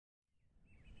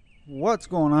What's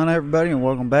going on, everybody, and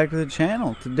welcome back to the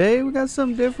channel. Today we got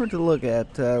something different to look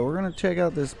at. We're going to check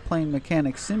out this plane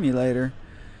mechanic simulator.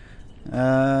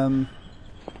 I've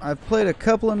played a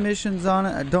couple of missions on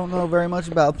it. I don't know very much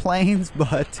about planes,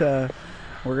 but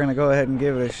we're going to go ahead and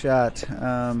give it a shot.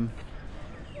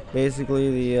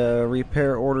 Basically, the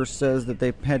repair order says that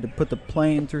they had to put the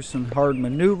plane through some hard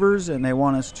maneuvers, and they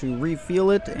want us to refuel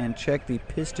it and check the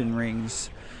piston rings.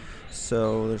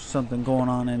 So there's something going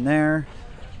on in there.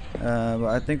 But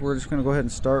I think we're just going to go ahead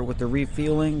and start with the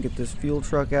refueling, get this fuel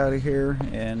truck out of here,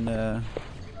 and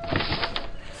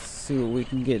see what we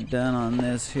can get done on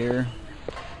this here.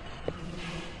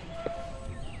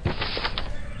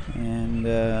 And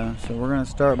so we're going to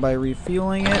start by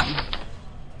refueling it.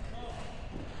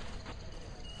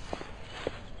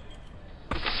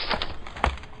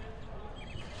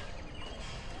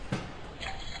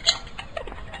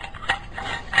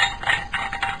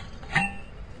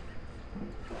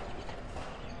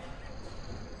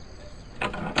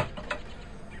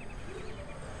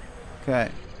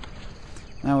 Okay,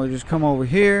 now we just come over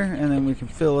here and then we can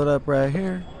fill it up right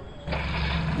here.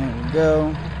 There we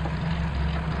go.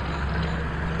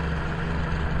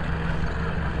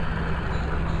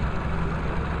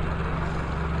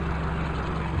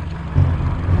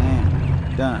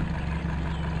 And done.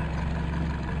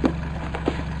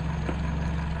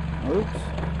 Oops.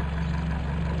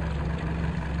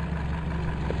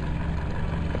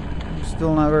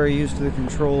 Still not very used to the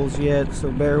controls yet, so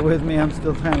bear with me. I'm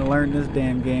still trying to learn this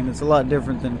damn game. It's a lot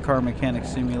different than Car Mechanic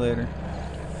Simulator.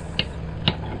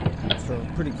 So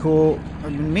pretty cool. I've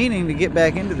been meaning to get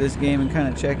back into this game and kind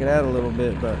of check it out a little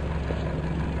bit, but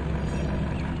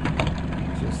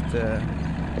just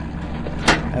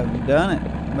haven't done it.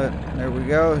 But there we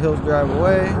go. Hills drive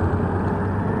away.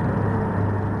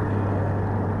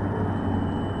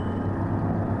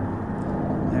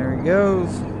 There he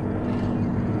goes.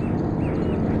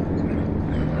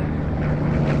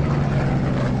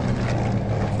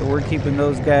 We're keeping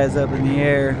those guys up in the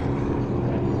air.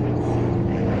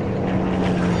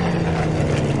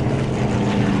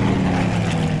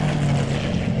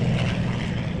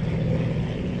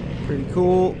 Pretty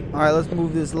cool. Alright, let's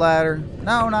move this ladder.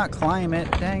 No, not climb it.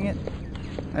 Dang it.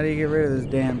 How do you get rid of this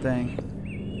damn thing?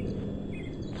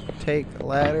 Take the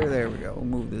ladder. There we go. We'll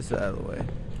move this out of the way.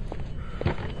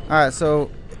 Alright,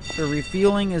 so the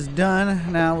refueling is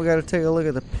done. Now we got to take a look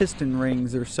at the piston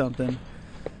rings or something.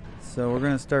 So we're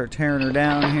going to start tearing her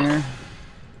down here.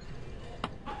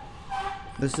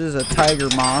 This is a Tiger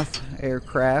Moth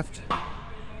aircraft.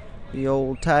 The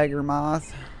old Tiger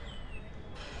Moth.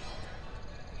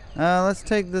 Let's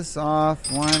take this off.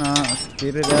 Why not? Let's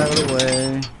get it out of the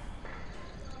way.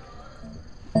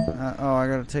 Oh, I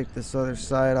got to take this other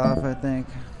side off, I think.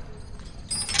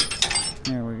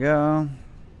 There we go.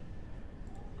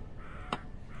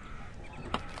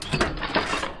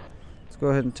 Go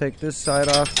ahead and take this side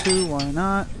off too, why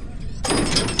not?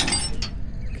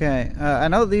 Okay, I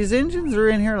know these engines are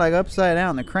in here like upside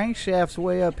down. The crankshaft's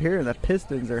way up here and the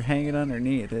pistons are hanging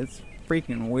underneath. It's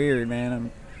freaking weird, man.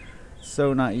 I'm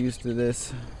so not used to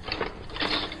this.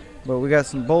 But we got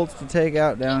some bolts to take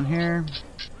out down here.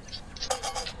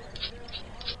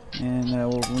 And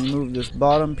we'll remove this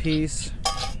bottom piece.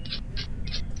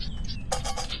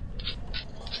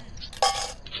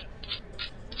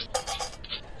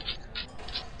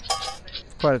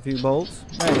 Quite a few bolts.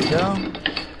 There we go.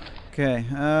 Okay,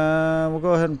 we'll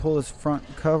go ahead and pull this front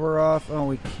cover off. Oh,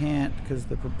 we can't because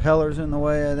the propeller's in the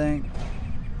way, I think.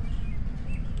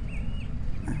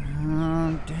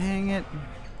 Dang it.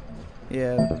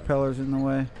 Yeah, the propeller's in the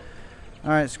way.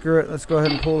 Alright, screw it. Let's go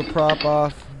ahead and pull the prop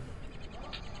off.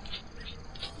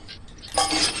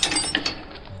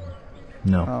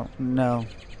 No. Oh, no.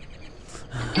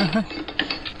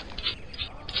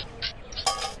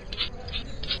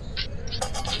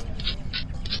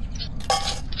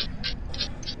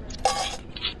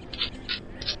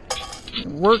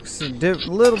 Works a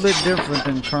little bit different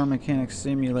than Car Mechanic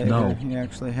Simulator. No. You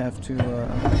actually have to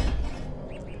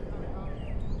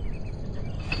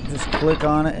just click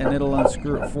on it and it'll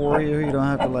unscrew it for you. You don't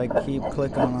have to like keep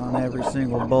clicking on every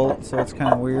single bolt, so it's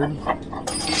kind of weird.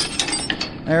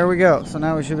 There we go. So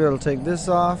now we should be able to take this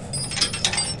off.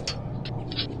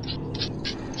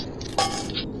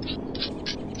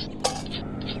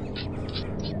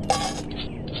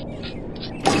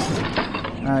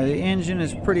 Alright, the engine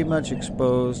is pretty much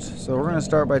exposed, so we're going to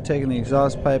start by taking the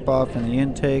exhaust pipe off and the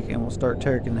intake, and we'll start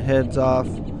taking the heads off,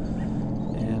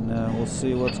 and we'll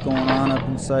see what's going on up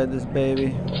inside this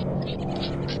baby.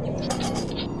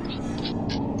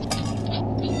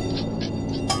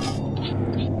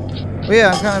 But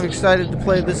yeah, I'm kind of excited to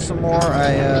play this some more.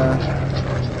 I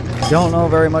don't know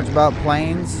very much about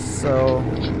planes, so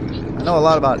I know a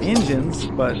lot about engines,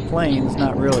 but planes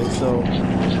not really. So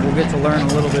we'll get to learn a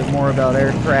little bit more about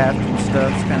aircraft and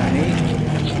stuff. It's kind of neat.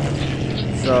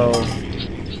 So,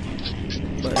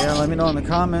 but yeah, let me know in the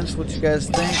comments what you guys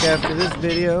think after this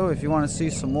video. If you want to see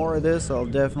some more of this, I'll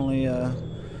definitely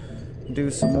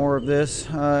do some more of this.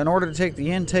 In order to take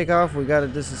the intake off, we got to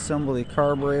disassemble the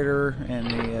carburetor and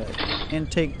the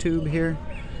intake tube here.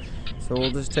 So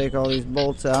we'll just take all these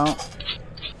bolts out.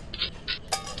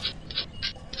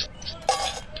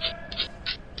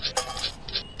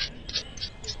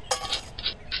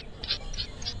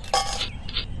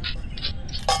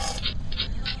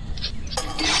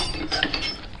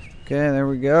 Okay, there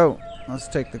we go. Let's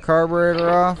take the carburetor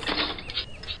off.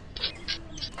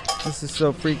 This is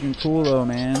so freaking cool though,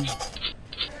 man.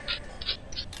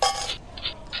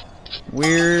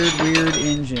 Weird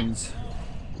engines.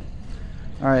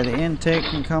 Alright, the intake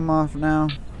can come off now.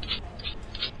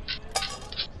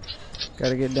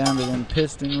 Gotta get down to them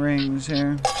piston rings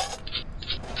here.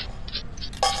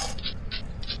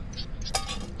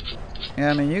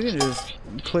 Yeah, I mean, you can just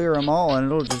clear them all and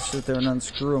it'll just sit there and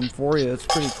unscrew them for you. It's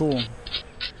pretty cool.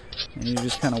 And you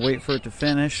just kind of wait for it to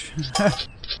finish.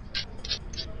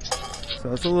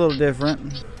 So it's a little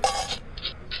different.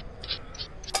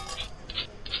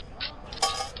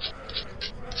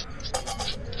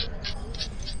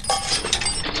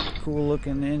 Cool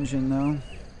looking engine though.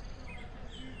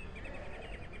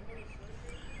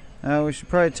 We should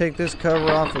probably take this cover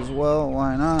off as well.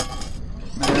 Why not?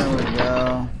 There we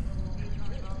go.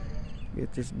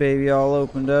 Get this baby all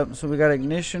opened up. So we got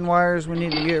ignition wires we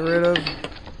need to get rid of.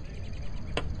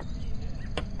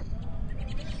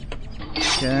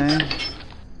 Okay.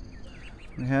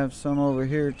 We have some over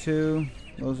here too.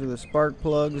 Those are the spark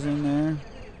plugs in there.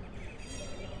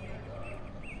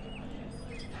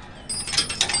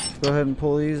 Go ahead and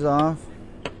pull these off.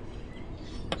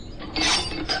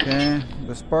 Okay,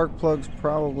 the spark plugs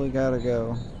probably gotta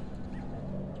go.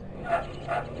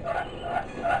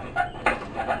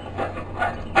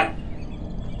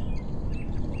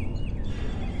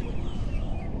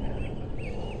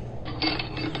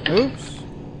 Oops.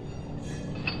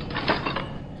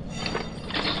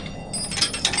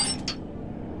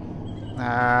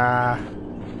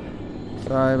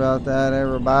 Sorry about that,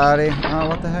 everybody. Oh,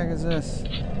 what the heck is this?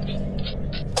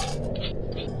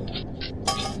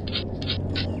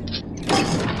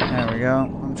 There we go.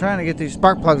 I'm trying to get these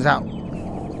spark plugs out.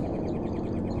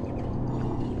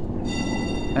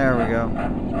 There we go.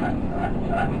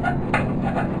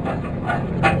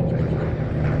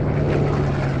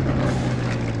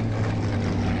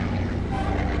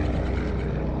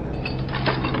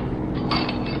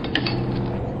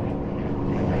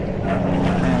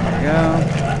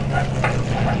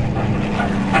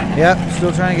 Yep,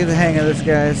 still trying to get the hang of this,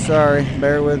 guys. Sorry,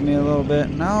 bear with me a little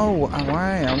bit. No,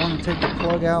 why? I want to take the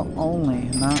plug out only,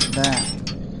 not that.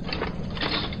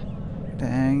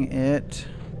 Dang it.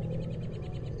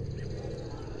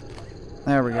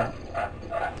 There we go.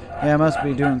 Yeah, I must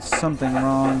be doing something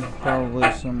wrong.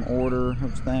 Probably some order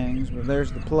of things. But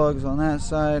there's the plugs on that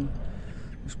side.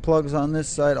 There's plugs on this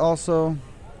side also.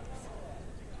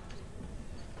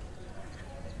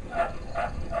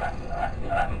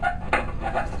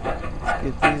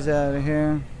 Get these out of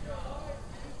here.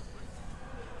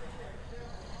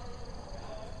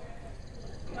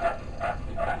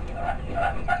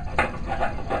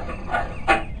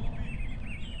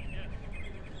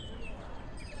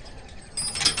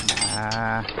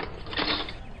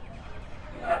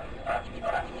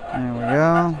 There we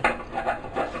go.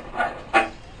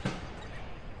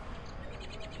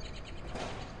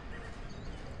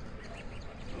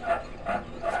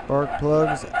 Spark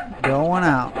plugs going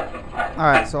out.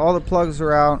 Alright, so all the plugs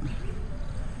are out.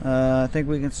 I think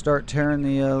we can start tearing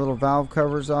the little valve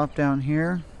covers off down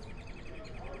here.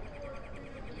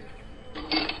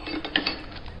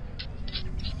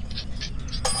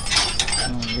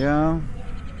 There we go.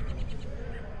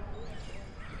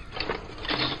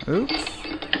 Oops.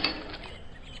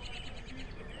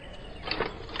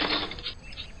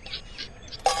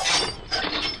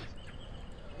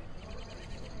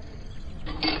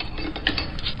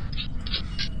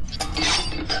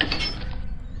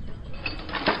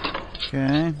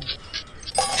 Okay.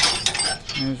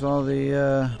 There's all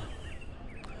the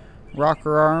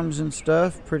rocker arms and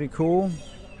stuff. Pretty cool.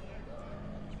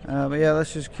 But yeah,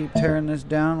 let's just keep tearing this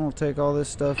down. We'll take all this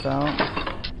stuff out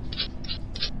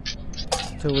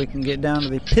until we can get down to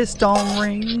the piston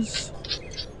rings.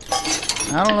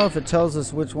 I don't know if it tells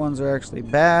us which ones are actually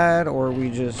bad or we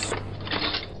just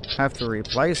have to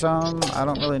replace them. I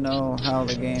don't really know how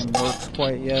the game works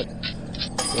quite yet.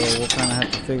 So we'll kind of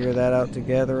have to figure that out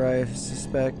together, I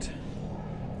suspect.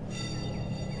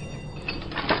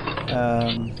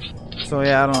 So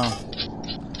yeah, I don't know.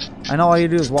 I know all you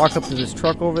do is walk up to this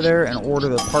truck over there and order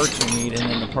the parts you need, and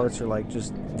then the parts are like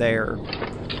just there.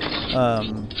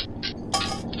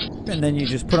 And then you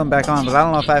just put them back on, but I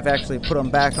don't know if I've actually put them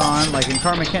back on. Like in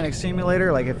Car Mechanic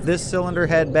Simulator, like if this cylinder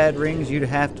had bad rings, you'd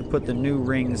have to put the new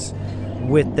rings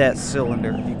with that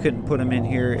cylinder. You couldn't put them in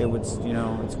here. It would, you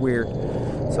know, it's weird.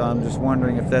 So I'm just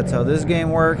wondering if that's how this game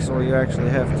works, or you actually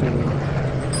have to,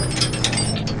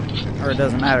 or it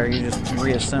doesn't matter. You just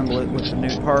reassemble it with the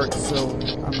new parts. So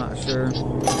I'm not sure.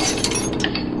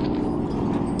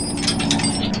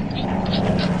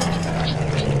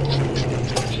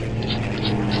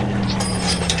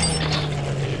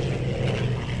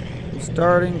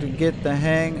 Starting to get the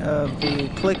hang of the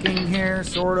clicking here,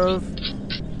 sort of.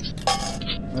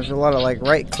 There's a lot of like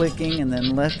right clicking and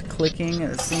then left clicking,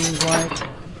 it seems like,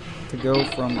 to go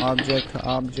from object to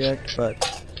object,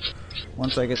 but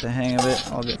once I get the hang of it,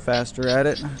 I'll get faster at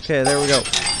it. Okay, there we go.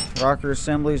 Rocker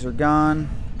assemblies are gone.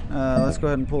 Let's go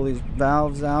ahead and pull these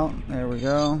valves out. There we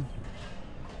go.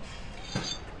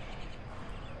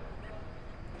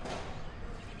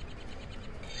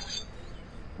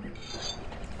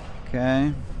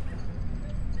 Okay.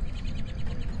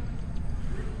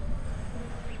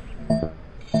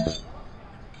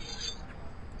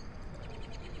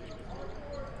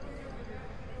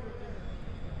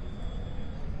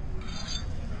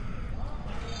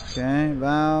 Okay,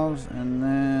 valves, and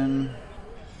then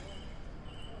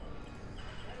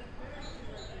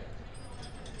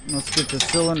let's get the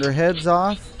cylinder heads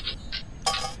off.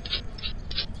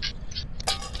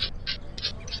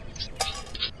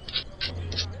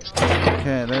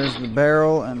 Okay, there's the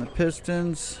barrel and the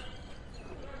pistons.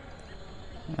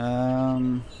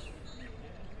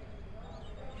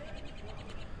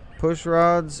 Push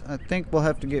rods, I think we'll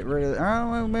have to get rid of.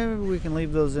 Well, maybe we can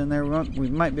leave those in there. We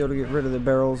might be able to get rid of the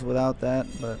barrels without that,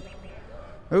 but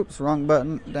oops, wrong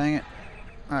button. Dang it.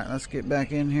 Alright, let's get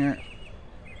back in here.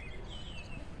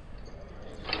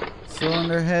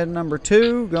 Cylinder head number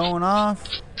 2 going off.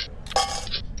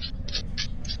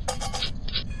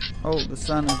 Oh, the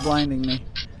sun is blinding me.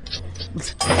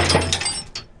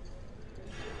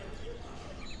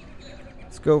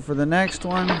 Let's go for the next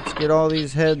one. Let's get all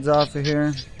these heads off of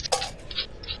here.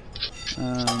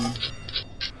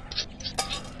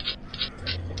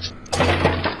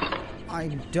 I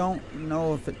don't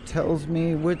know if it tells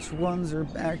me which ones are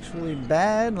actually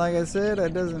bad. Like I said,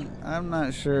 I'm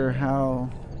not sure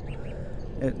how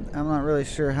I'm not really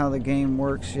sure how the game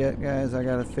works yet, guys. I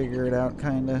gotta figure it out,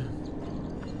 kinda.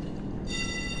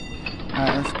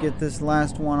 Alright, let's get this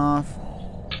last one off.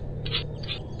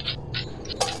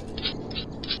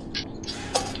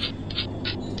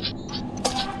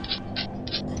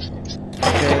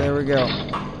 Okay, there we go.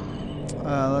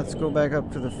 Let's go back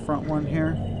up to the front one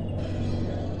here.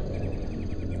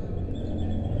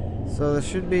 So there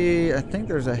should be, I think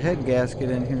there's a head gasket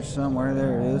in here somewhere.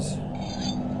 There it is.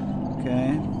 Okay.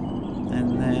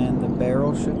 And then the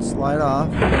barrel should slide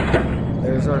off.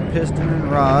 There's our piston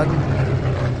and rod.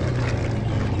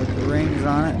 With the rings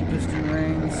on it. Piston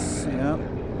rings. Yep.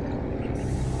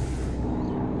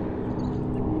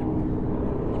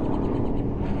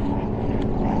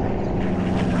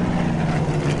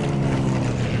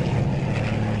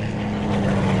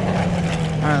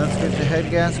 Alright, let's get the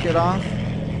head gasket off.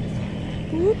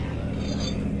 Whoop.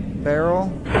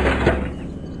 Barrel.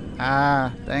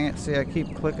 Ah, dang it. See, I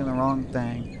keep clicking the wrong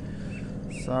thing.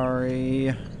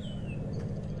 Sorry.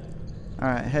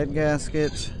 Alright, head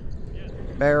gasket.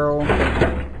 Barrel.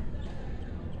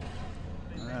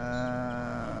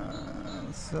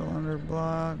 Cylinder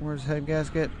block. Where's head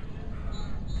gasket?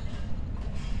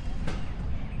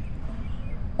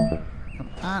 Come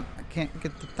on. I can't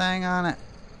get the thing on it.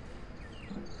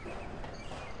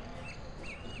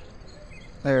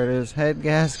 There it is. Head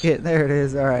gasket. There it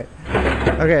is. Alright.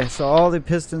 Okay, so all the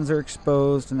pistons are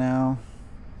exposed now.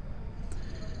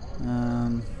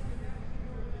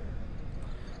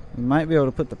 We might be able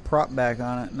to put the prop back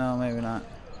on it. No, maybe not.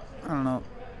 I don't know.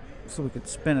 So we could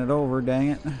spin it over, dang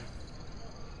it.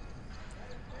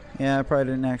 Yeah, I probably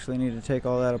didn't actually need to take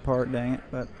all that apart, dang it.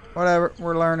 But whatever,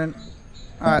 we're learning.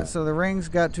 Alright, so the rings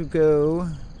got to go.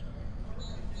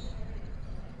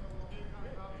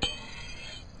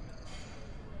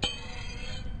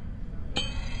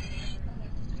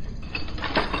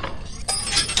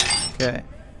 Okay.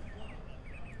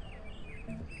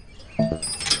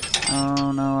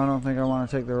 Oh no, I don't think I want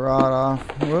to take the rod off.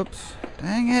 Whoops.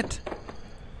 Dang it.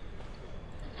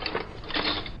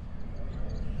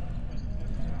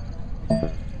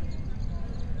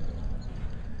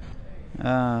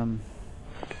 Yeah,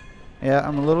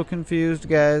 I'm a little confused,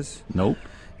 guys. Nope.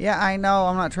 Yeah, I know.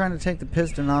 I'm not trying to take the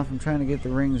piston off. I'm trying to get the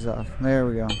rings off. There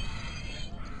we go.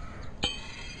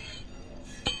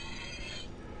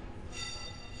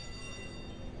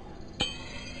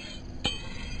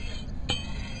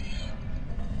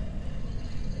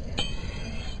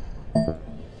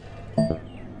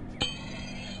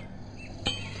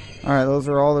 Alright, those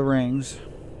are all the rings.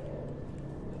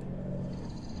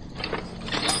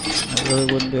 I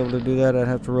really wouldn't be able to do that. I'd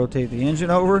have to rotate the engine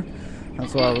over.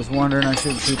 That's why I was wondering. I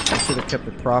should have kept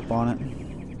the prop on it.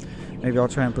 Maybe I'll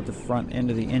try and put the front end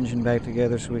of the engine back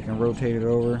together so we can rotate it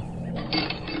over.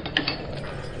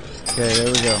 Okay,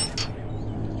 there we go.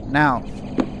 Now,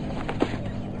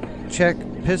 check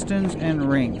pistons and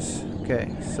rings.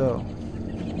 Okay, so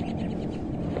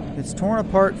it's torn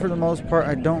apart for the most part.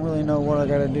 I don't really know what I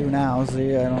gotta do now.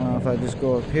 See, I don't know if I just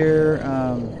go up here.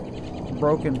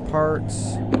 Broken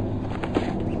parts.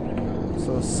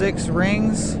 So 6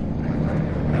 rings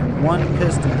and 1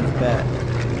 piston is bad.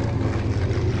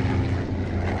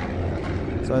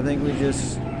 So I think we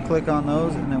just click on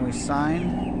those and then we sign.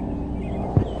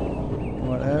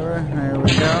 Whatever. There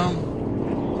we go.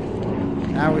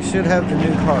 Now we should have the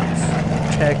new parts.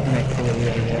 Technically,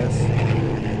 I guess.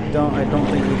 I don't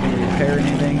think we can repair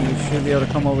anything. We should be able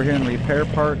to come over here and repair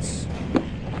parts,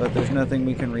 but there's nothing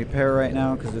we can repair right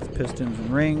now because it's pistons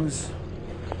and rings.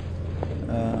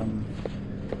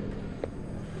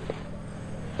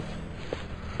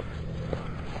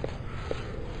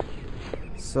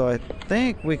 So I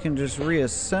think we can just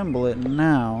reassemble it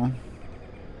now.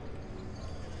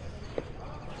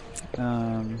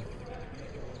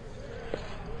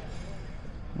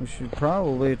 We should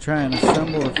probably try and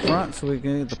assemble the front so we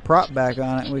can get the prop back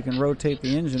on it and we can rotate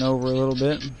the engine over a little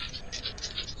bit.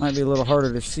 Might be a little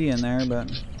harder to see in there,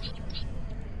 but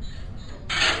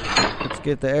let's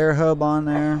get the air hub on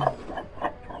there.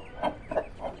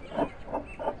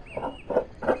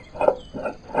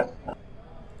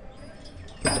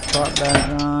 Put the prop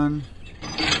back on.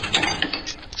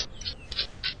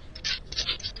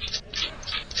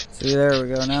 See, there we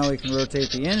go. Now we can rotate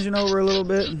the engine over a little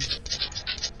bit.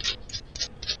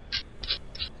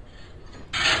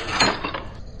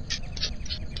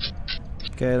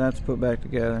 Okay, that's put back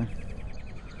together.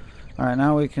 Alright,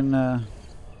 now we can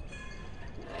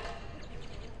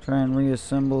try and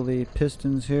reassemble the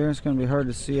pistons here. It's going to be hard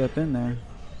to see up in there.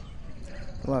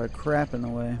 A lot of crap in the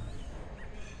way.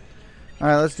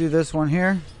 Alright, let's do this one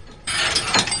here.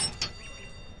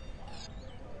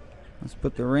 Let's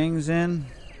put the rings in.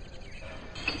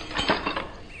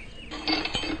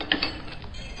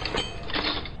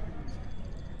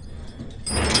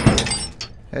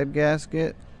 Head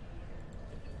gasket.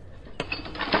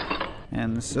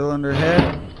 And the cylinder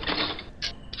head.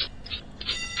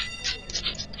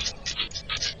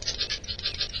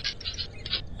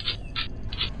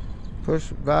 Push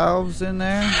valves in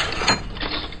there.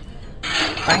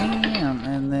 Bam!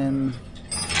 And then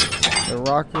the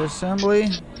rocker assembly.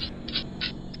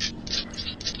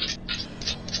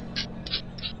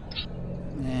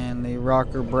 And the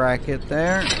rocker bracket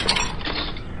there.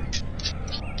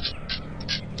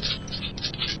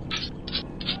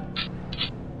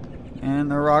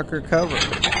 And the rocker cover.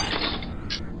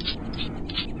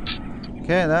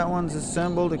 Okay, that one's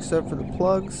assembled except for the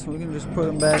plugs. We can just put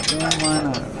them back in. Why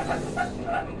not?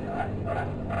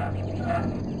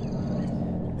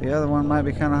 The other one might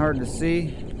be kind of hard to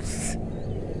see.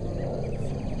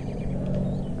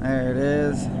 There it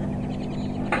is.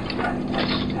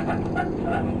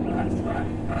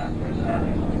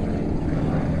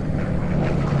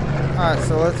 Alright,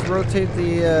 so let's rotate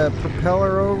the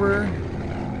propeller over.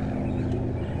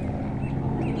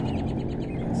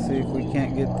 See if we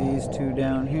can't get these two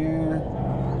down here.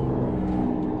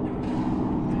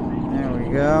 There we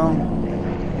go.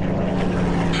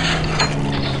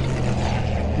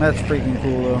 That's freaking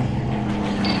cool though.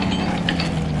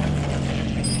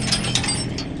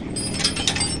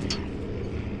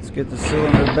 Let's get the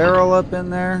cylinder barrel up in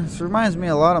there. This reminds me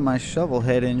a lot of my shovel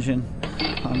head engine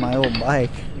on my old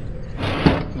bike.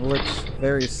 It looks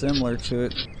very similar to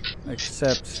it,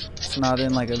 except it's not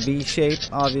in like a V shape,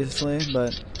 obviously,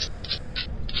 but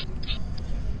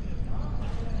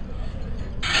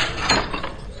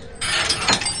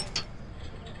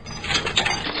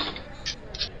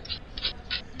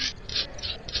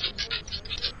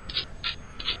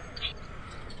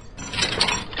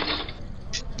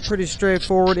pretty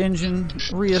straightforward engine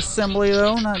reassembly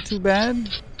though, not too bad.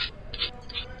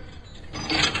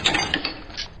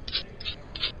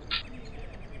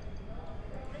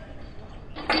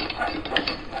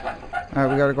 Alright,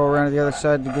 we gotta go around to the other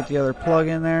side to get the other plug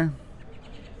in there.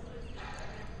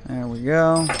 There we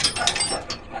go.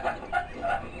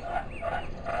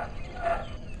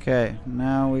 Okay,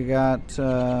 now we got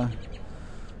the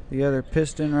other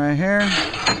piston right here.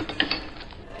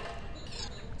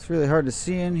 It's really hard to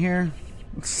see in here.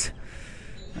 Let's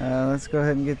go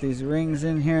ahead and get these rings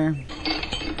in here.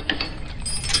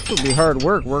 This will be hard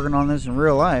work working on this in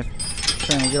real life.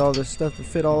 Trying to get all this stuff to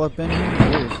fit all up in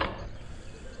here.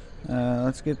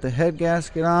 Let's get the head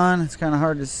gasket on. It's kind of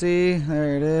hard to see.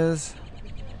 There it is.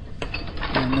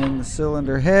 And then the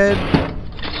cylinder head.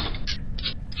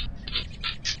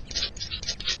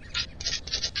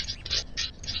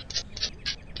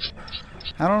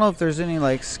 I don't know if there's any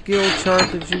like skill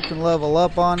chart that you can level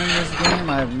up on in this game.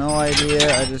 I have no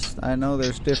idea. I know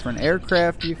there's different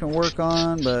aircraft you can work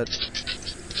on, but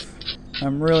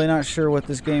I'm really not sure what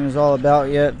this game is all about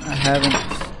yet. I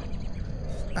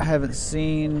haven't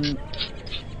seen.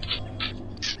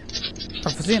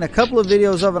 I've seen a couple of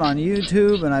videos of it on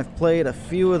YouTube, and I've played a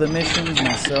few of the missions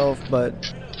myself,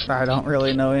 but I don't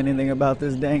really know anything about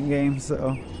this dang game,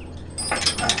 so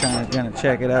I'm kind of gonna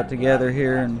check it out together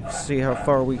here and see how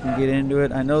far we can get into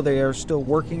it. I know they are still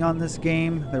working on this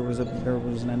game. There was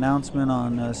an announcement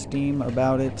on Steam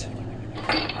about it,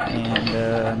 and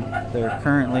they're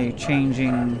currently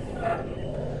changing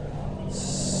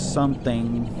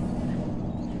something.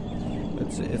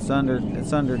 It's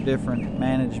under different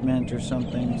management or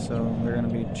something, so they're going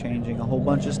to be changing a whole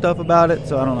bunch of stuff about it.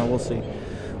 So I don't know, we'll see.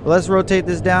 But let's rotate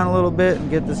this down a little bit and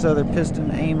get this other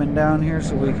piston aiming down here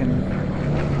so we can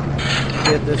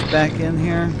get this back in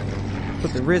here.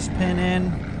 Put the wrist pin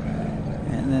in,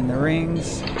 and then the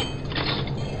rings.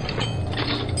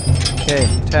 Okay,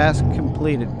 task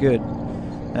completed. Good.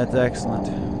 That's excellent.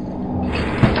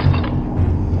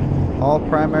 All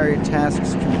primary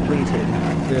tasks completed.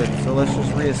 Good. So let's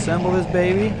just reassemble this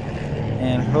baby,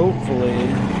 and hopefully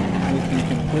we can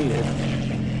complete it.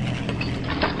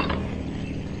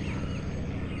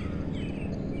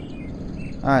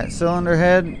 Alright, cylinder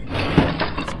head.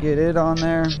 Let's get it on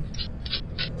there.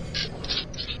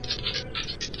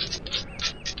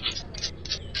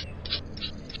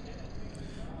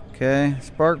 Okay,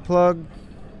 spark plug.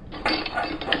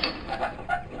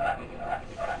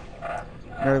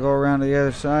 Gotta go around to the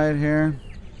other side here.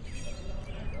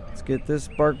 Let's get this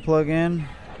spark plug in.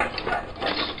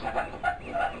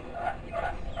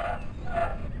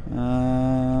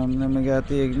 Then we got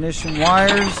the ignition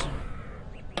wires.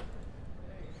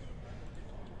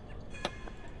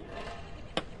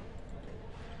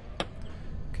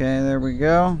 Okay, there we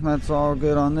go. That's all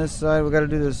good on this side. We got to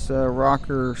do this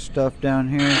rocker stuff down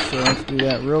here, so let's do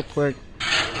that real quick.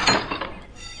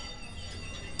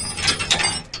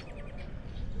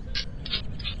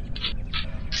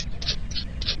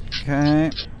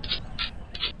 Okay.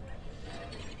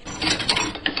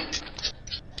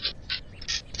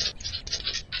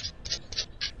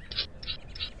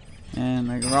 And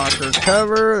the rocker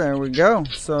cover, there we go.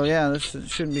 So yeah, this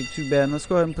shouldn't be too bad. Let's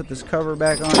go ahead and put this cover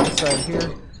back on this side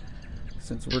here,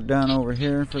 since we're done over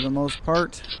here for the most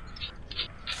part.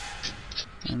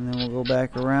 And then we'll go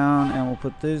back around and we'll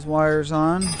put these wires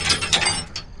on.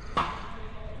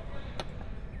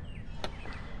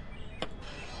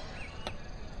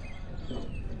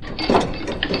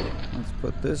 Let's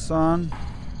put this on.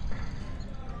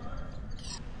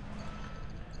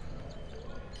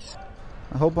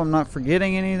 I hope I'm not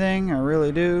forgetting anything. I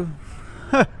really do.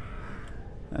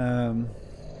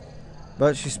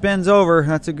 But she spins over.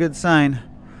 That's a good sign.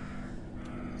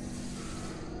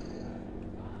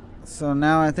 So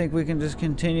now I think we can just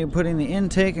continue putting the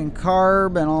intake and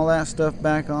carb and all that stuff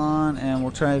back on, and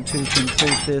we'll try to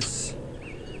complete this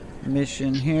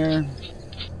mission here.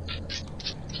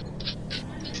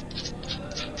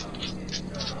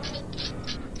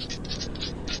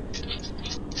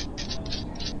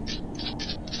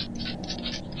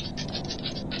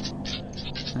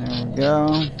 There we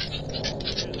go.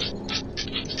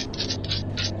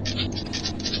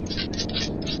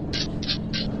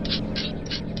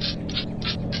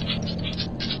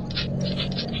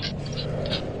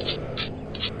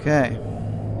 Okay.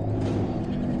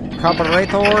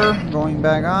 Carburetor going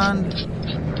back on.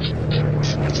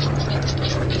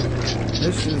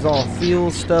 This is all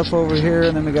fuel stuff over here,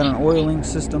 and then we got an oiling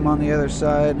system on the other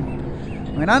side. I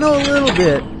mean, I know a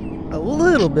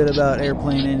little bit about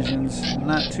airplane engines,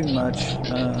 not too much.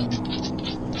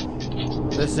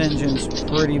 This engine's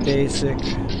pretty basic,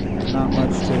 not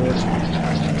much to it.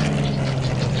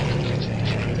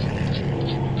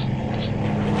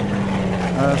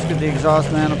 Let's get the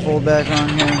exhaust manifold back on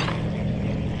here,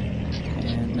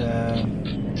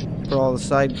 and put all the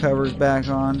side covers back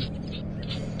on.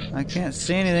 I can't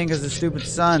see anything because of the stupid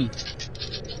sun.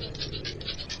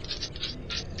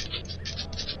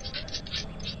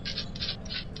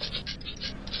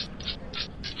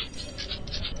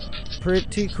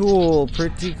 Pretty cool,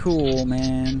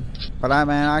 man. But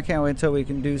I can't wait until we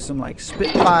can do some like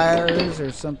Spitfires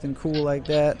or something cool like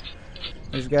that.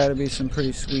 There's got to be some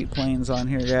pretty sweet planes on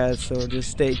here, guys. So just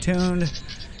stay tuned.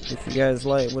 If you guys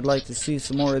would like to see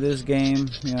some more of this game,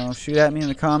 you know, shoot at me in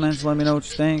the comments. Let me know what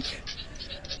you think.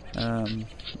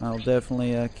 I'll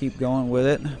definitely keep going with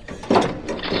it.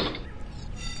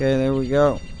 Okay, there we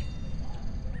go.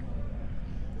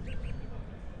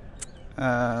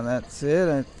 That's it,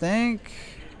 I think.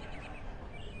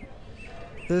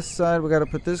 This side, we got to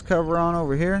put this cover on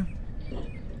over here.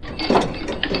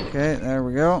 Okay, there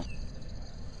we go.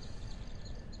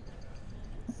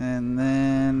 And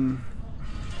then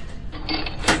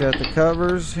got the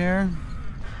covers here.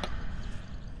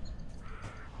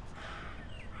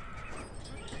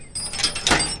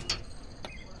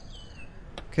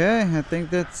 Okay, I think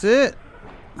that's it.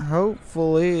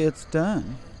 Hopefully it's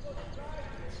done.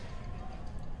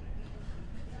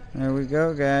 There we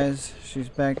go, guys. She's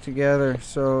back together.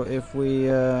 So if we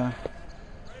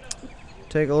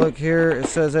take a look here, it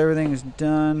says everything is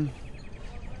done.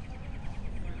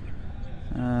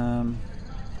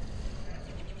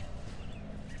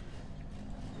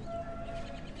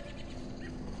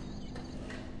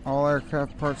 All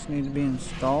aircraft parts need to be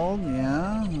installed.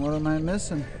 Yeah. What am I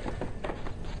missing?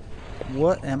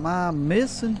 What am I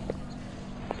missing?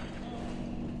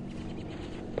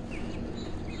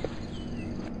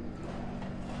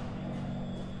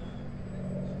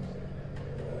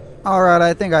 Alright,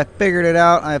 I think I figured it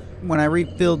out. When I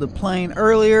refilled the plane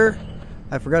earlier,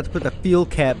 I forgot to put the fuel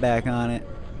cap back on it.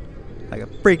 Like a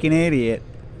freaking idiot.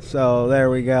 So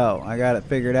there we go. I got it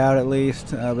figured out at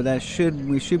least. But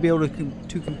we should be able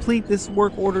to complete this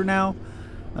work order now.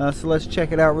 So let's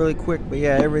check it out really quick. But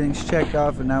yeah, everything's checked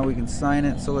off and now we can sign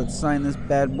it. So let's sign this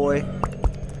bad boy.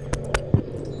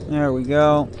 There we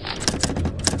go.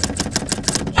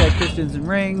 Check pistons and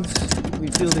rings.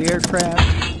 Refuel the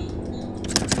aircraft.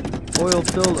 Oil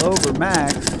filled over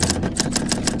max.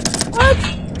 What?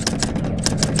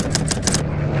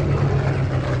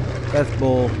 That's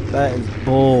bull. That is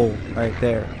bull right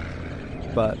there.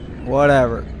 But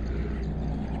whatever.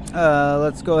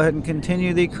 Let's go ahead and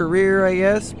continue the career, I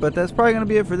guess. But that's probably going to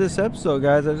be it for this episode,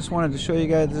 guys. I just wanted to show you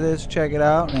guys this, check it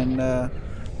out, and I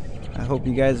hope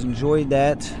you guys enjoyed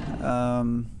that.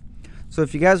 So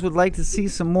if you guys would like to see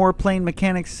some more Plane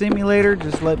Mechanics Simulator,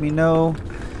 just let me know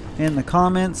in the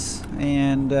comments,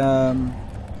 and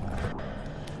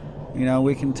you know,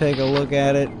 we can take a look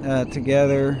at it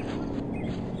together,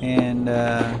 and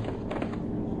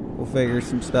we'll figure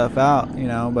some stuff out, you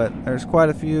know. But there's quite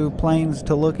a few planes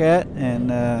to look at, and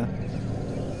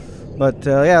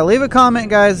yeah, leave a comment,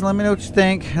 guys, and let me know what you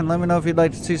think, and let me know if you'd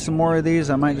like to see some more of these.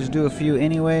 I might just do a few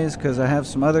anyways, because I have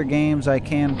some other games I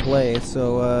can play.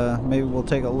 So maybe we'll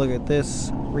take a look at this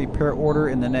repair order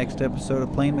in the next episode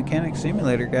of Plane Mechanics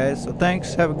Simulator, guys. So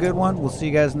thanks, have a good one. We'll see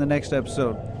you guys in the next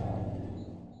episode.